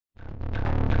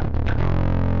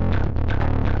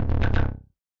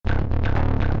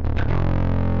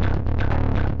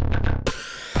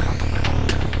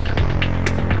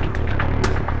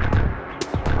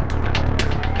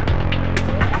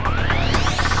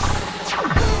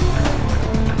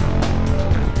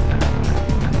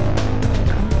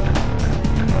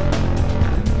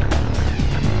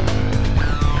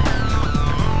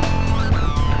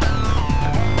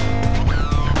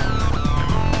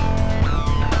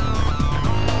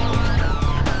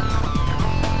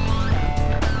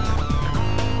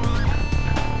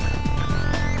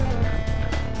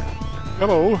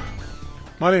Hello,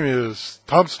 my name is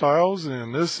Tom Stiles,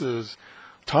 and this is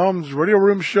Tom's Radio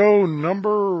Room Show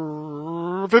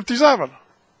number 57.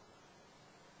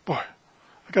 Boy,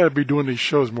 I gotta be doing these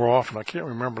shows more often. I can't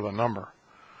remember the number.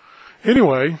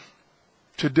 Anyway,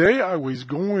 today I was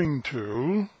going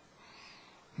to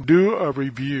do a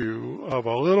review of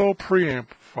a little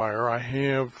preamplifier I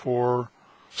have for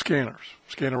scanner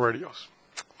radios.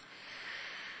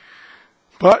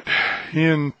 But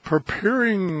in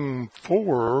preparing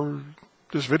for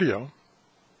this video,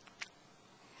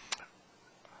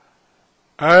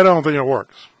 I don't think it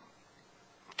works.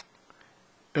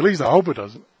 At least I hope it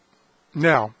doesn't.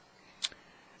 Now,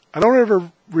 I don't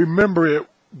ever remember it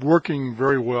working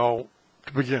very well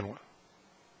to begin with.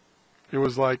 It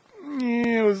was like,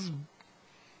 it was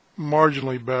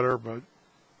marginally better, but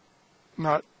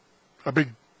not a big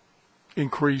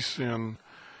increase in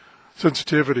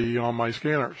sensitivity on my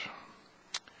scanners.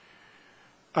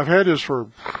 I've had this for,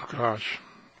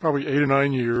 probably 8 or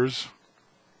 9 years.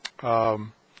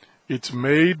 It's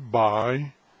made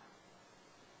by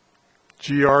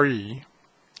GRE,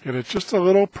 and it's just a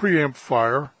little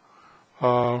preamplifier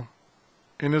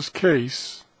in this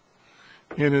case,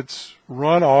 and it's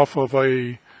run off of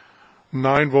a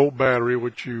 9-volt battery,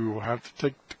 which you have to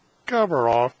take the cover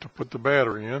off to put the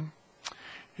battery in.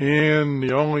 And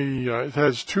it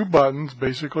has 2 buttons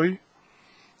basically.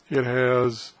 It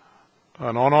has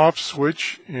an on-off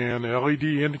switch and LED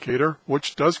indicator,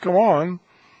 which does come on.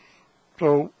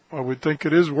 So I would think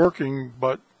it is working,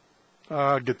 but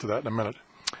I'll get to that in a minute.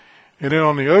 And then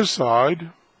on the other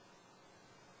side,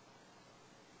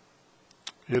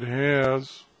 it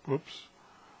has,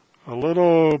 a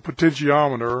little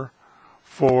potentiometer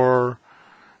for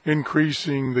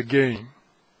increasing the gain.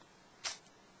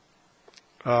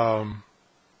 And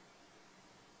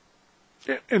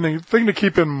the thing to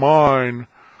keep in mind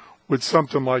with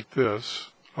something like this,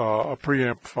 a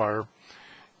preamplifier,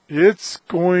 it's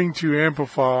going to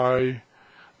amplify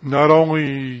not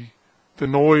only the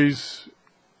noise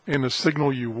and the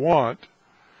signal you want,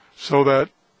 so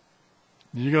that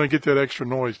you're going to get that extra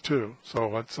noise too. So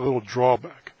that's a little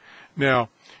drawback. Now,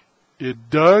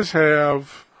 it does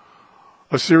have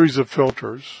a series of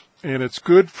filters, and it's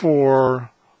good for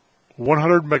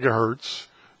 100 megahertz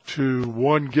to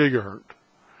 1 gigahertz,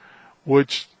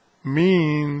 which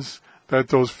means that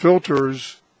those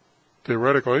filters,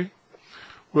 theoretically,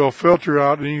 will filter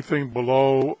out anything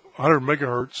below 100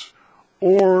 megahertz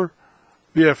or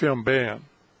the FM band,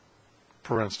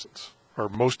 for instance, or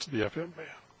most of the FM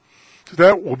band. So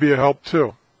that will be a help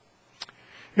too.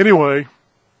 Anyway,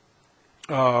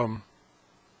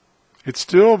 it's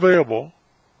still available.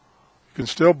 You can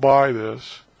still buy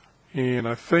this. And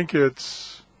I think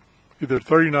it's either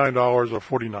 $39 or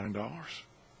 $49,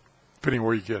 depending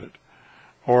where you get it.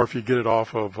 Or if you get it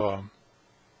off of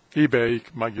eBay, you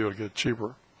might be able to get it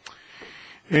cheaper.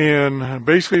 And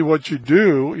basically what you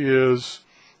do is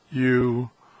you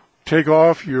take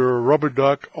off your rubber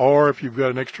duck, or if you've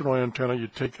got an external antenna, you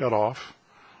take that off.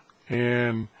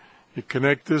 And you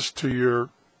connect this to your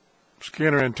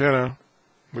scanner antenna,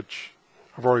 which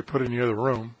I've already put in the other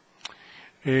room.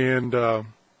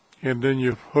 And then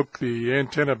you hook the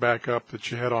antenna back up that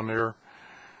you had on there,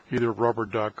 either rubber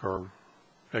duck or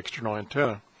external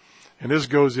antenna. And this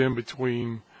goes in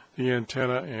between the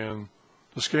antenna and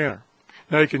the scanner.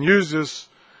 Now you can use this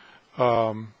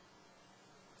on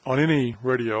any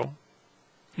radio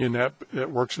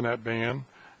that works in that band.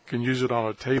 You can use it on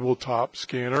a tabletop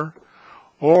scanner,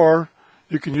 or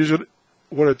you can use it,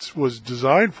 what it was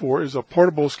designed for is a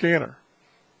portable scanner.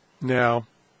 Now,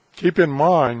 keep in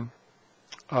mind,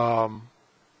 hold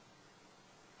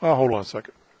on a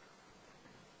second.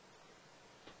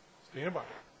 Stand by.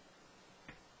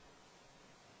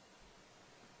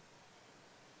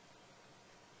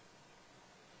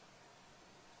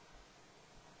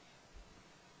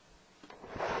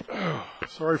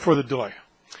 Sorry for the delay.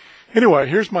 Anyway,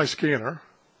 here's my scanner.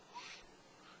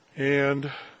 And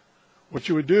what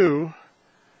you would do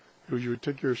is you would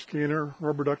take your scanner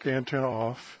rubber duck antenna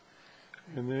off,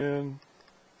 and then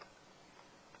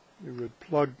you would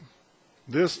plug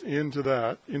this into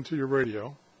your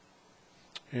radio,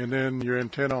 and then your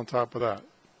antenna on top of that.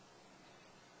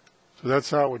 So that's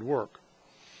how it would work.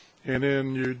 And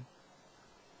then you'd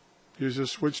use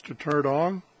this switch to turn it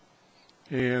on,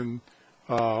 and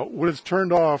when it's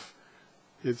turned off,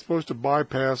 it's supposed to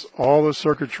bypass all the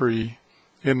circuitry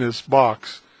in this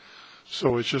box,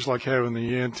 so it's just like having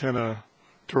the antenna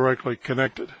directly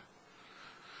connected.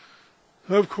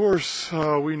 Of course,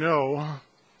 we know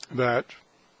that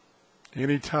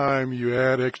anytime you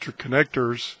add extra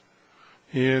connectors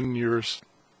in your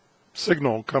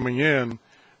signal coming in,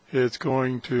 it's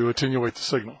going to attenuate the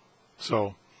signal.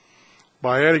 So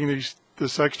by adding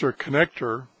this extra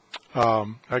connector,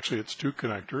 actually it's 2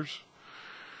 connectors,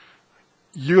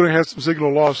 you're going to have some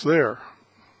signal loss there.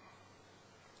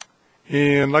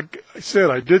 And like I said,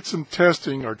 I did some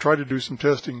testing, or tried to do some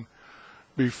testing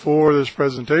before this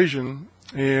presentation,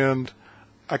 and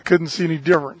I couldn't see any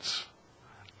difference.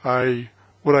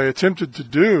 What I attempted to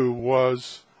do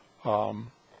was, I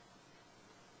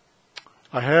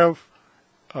have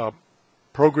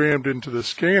programmed into the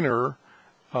scanner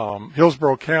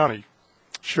Hillsborough County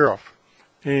Sheriff,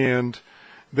 and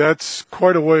that's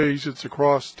quite a ways. It's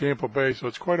across Tampa Bay, so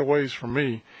it's quite a ways from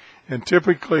me. And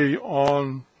typically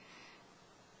on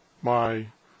my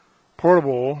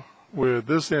portable with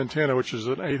this antenna, which is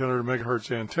an 800 megahertz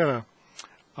antenna,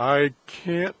 I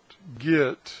can't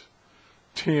get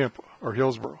Tampa or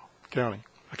Hillsborough County.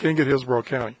 I can't get Hillsborough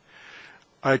County.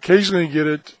 I occasionally get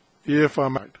it if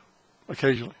I'm out,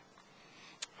 occasionally.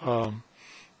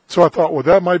 So I thought, well,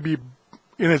 that might be,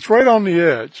 and it's right on the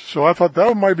edge, so I thought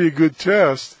that might be a good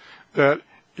test, that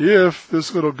if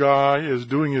this little guy is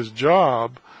doing his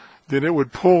job, then it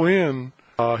would pull in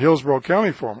Hillsborough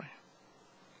County for me.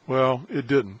 Well, it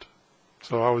didn't,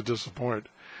 so I was disappointed.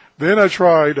 Then I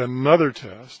tried another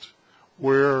test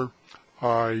where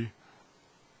I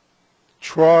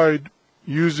tried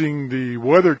using the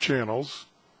weather channels,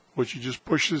 which you just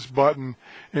push this button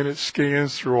and it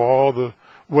scans through all the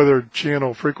weather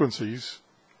channel frequencies,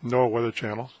 NOAA weather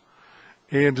channels,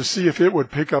 and to see if it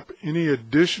would pick up any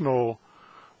additional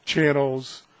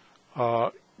channels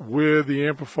with the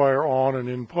amplifier on and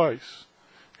in place.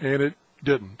 And it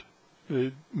didn't.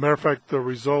 Matter of fact, the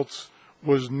results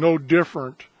was no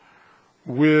different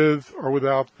with or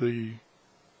without the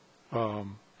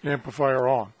amplifier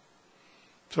on.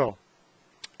 So,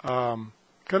 kind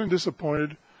of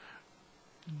disappointed.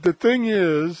 The thing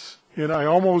is, and I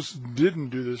almost didn't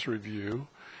do this review,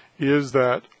 is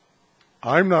that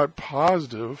I'm not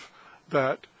positive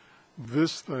that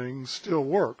this thing still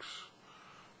works.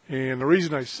 And the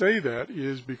reason I say that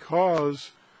is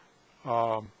because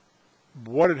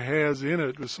what it has in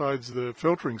it, besides the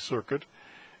filtering circuit,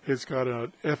 it's got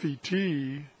an FET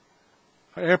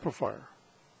amplifier.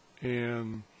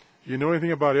 And you know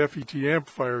anything about FET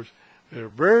amplifiers, they're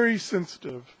very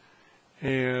sensitive,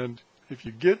 and if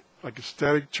you get like a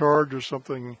static charge or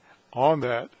something on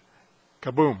that,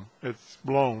 kaboom, it's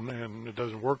blown and it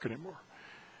doesn't work anymore.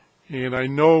 And I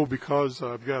know because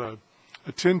I've got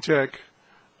a Tintec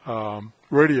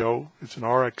radio, it's an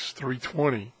RX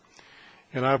 320,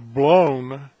 and I've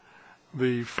blown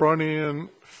the front end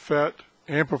FET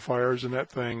amplifiers in that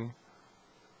thing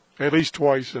at least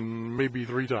twice and maybe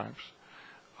 3 times.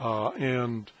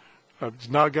 And it's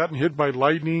not gotten hit by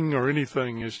lightning or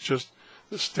anything. It's just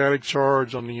the static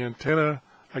charge on the antenna,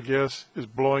 I guess, is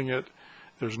blowing it.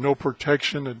 There's no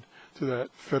protection to that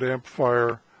FeT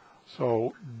amplifier.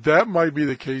 So that might be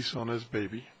the case on this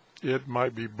baby. It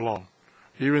might be blown.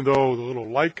 Even though the little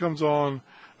light comes on,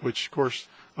 which of course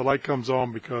the light comes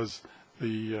on because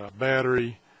the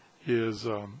battery is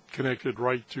connected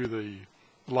right to the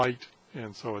light,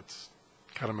 and so it's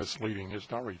kind of misleading.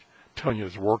 It's not really telling you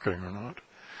it's working or not.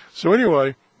 So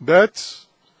anyway, that's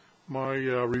my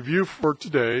review for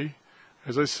today.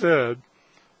 As I said,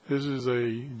 this is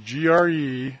a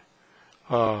GRE,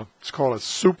 it's called a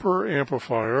Super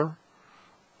Amplifier.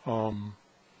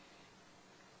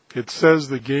 It says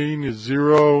the gain is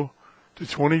 0 to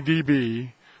 20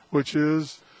 dB, which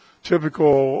is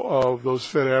typical of those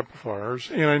FeT amplifiers.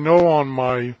 And I know on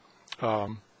my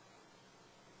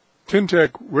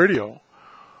Tintec radio,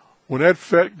 when that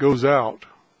FET goes out,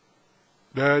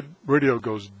 that radio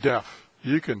goes deaf.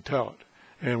 You can tell it.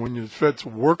 And when the FET's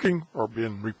working or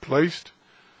being replaced,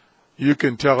 you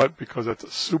can tell it because that's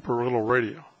a super little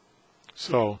radio.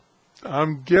 So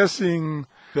I'm guessing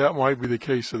that might be the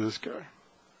case of this guy.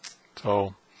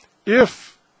 So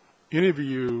if any of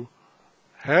you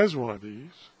has one of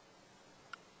these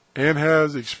and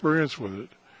has experience with it,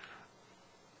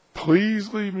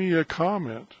 please leave me a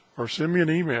comment or send me an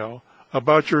email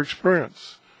about your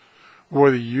experience.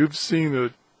 Whether you've seen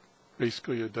it,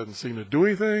 basically it doesn't seem to do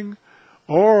anything,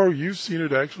 or you've seen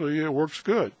it actually, it works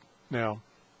good. Now,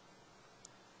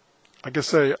 like I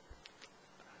say,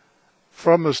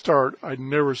 from the start, I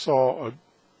never saw a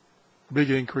big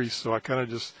increase, so I kind of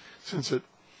just, since it,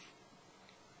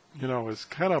 you know, it's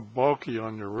kind of bulky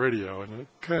on your radio, and it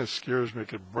kind of scares me it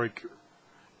could break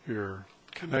your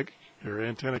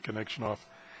antenna connection off.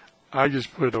 I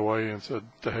just put it away and said,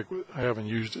 the heck with it. I haven't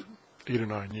used it 8 or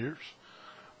 9 years.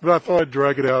 But I thought I'd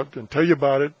drag it out and tell you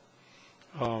about it.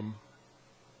 And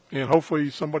hopefully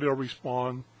somebody will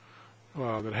respond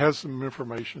that has some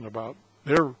information about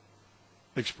their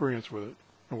experience with it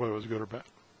and whether it was good or bad.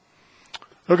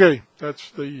 Okay,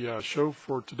 that's the show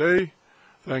for today.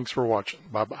 Thanks for watching.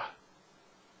 Bye-bye.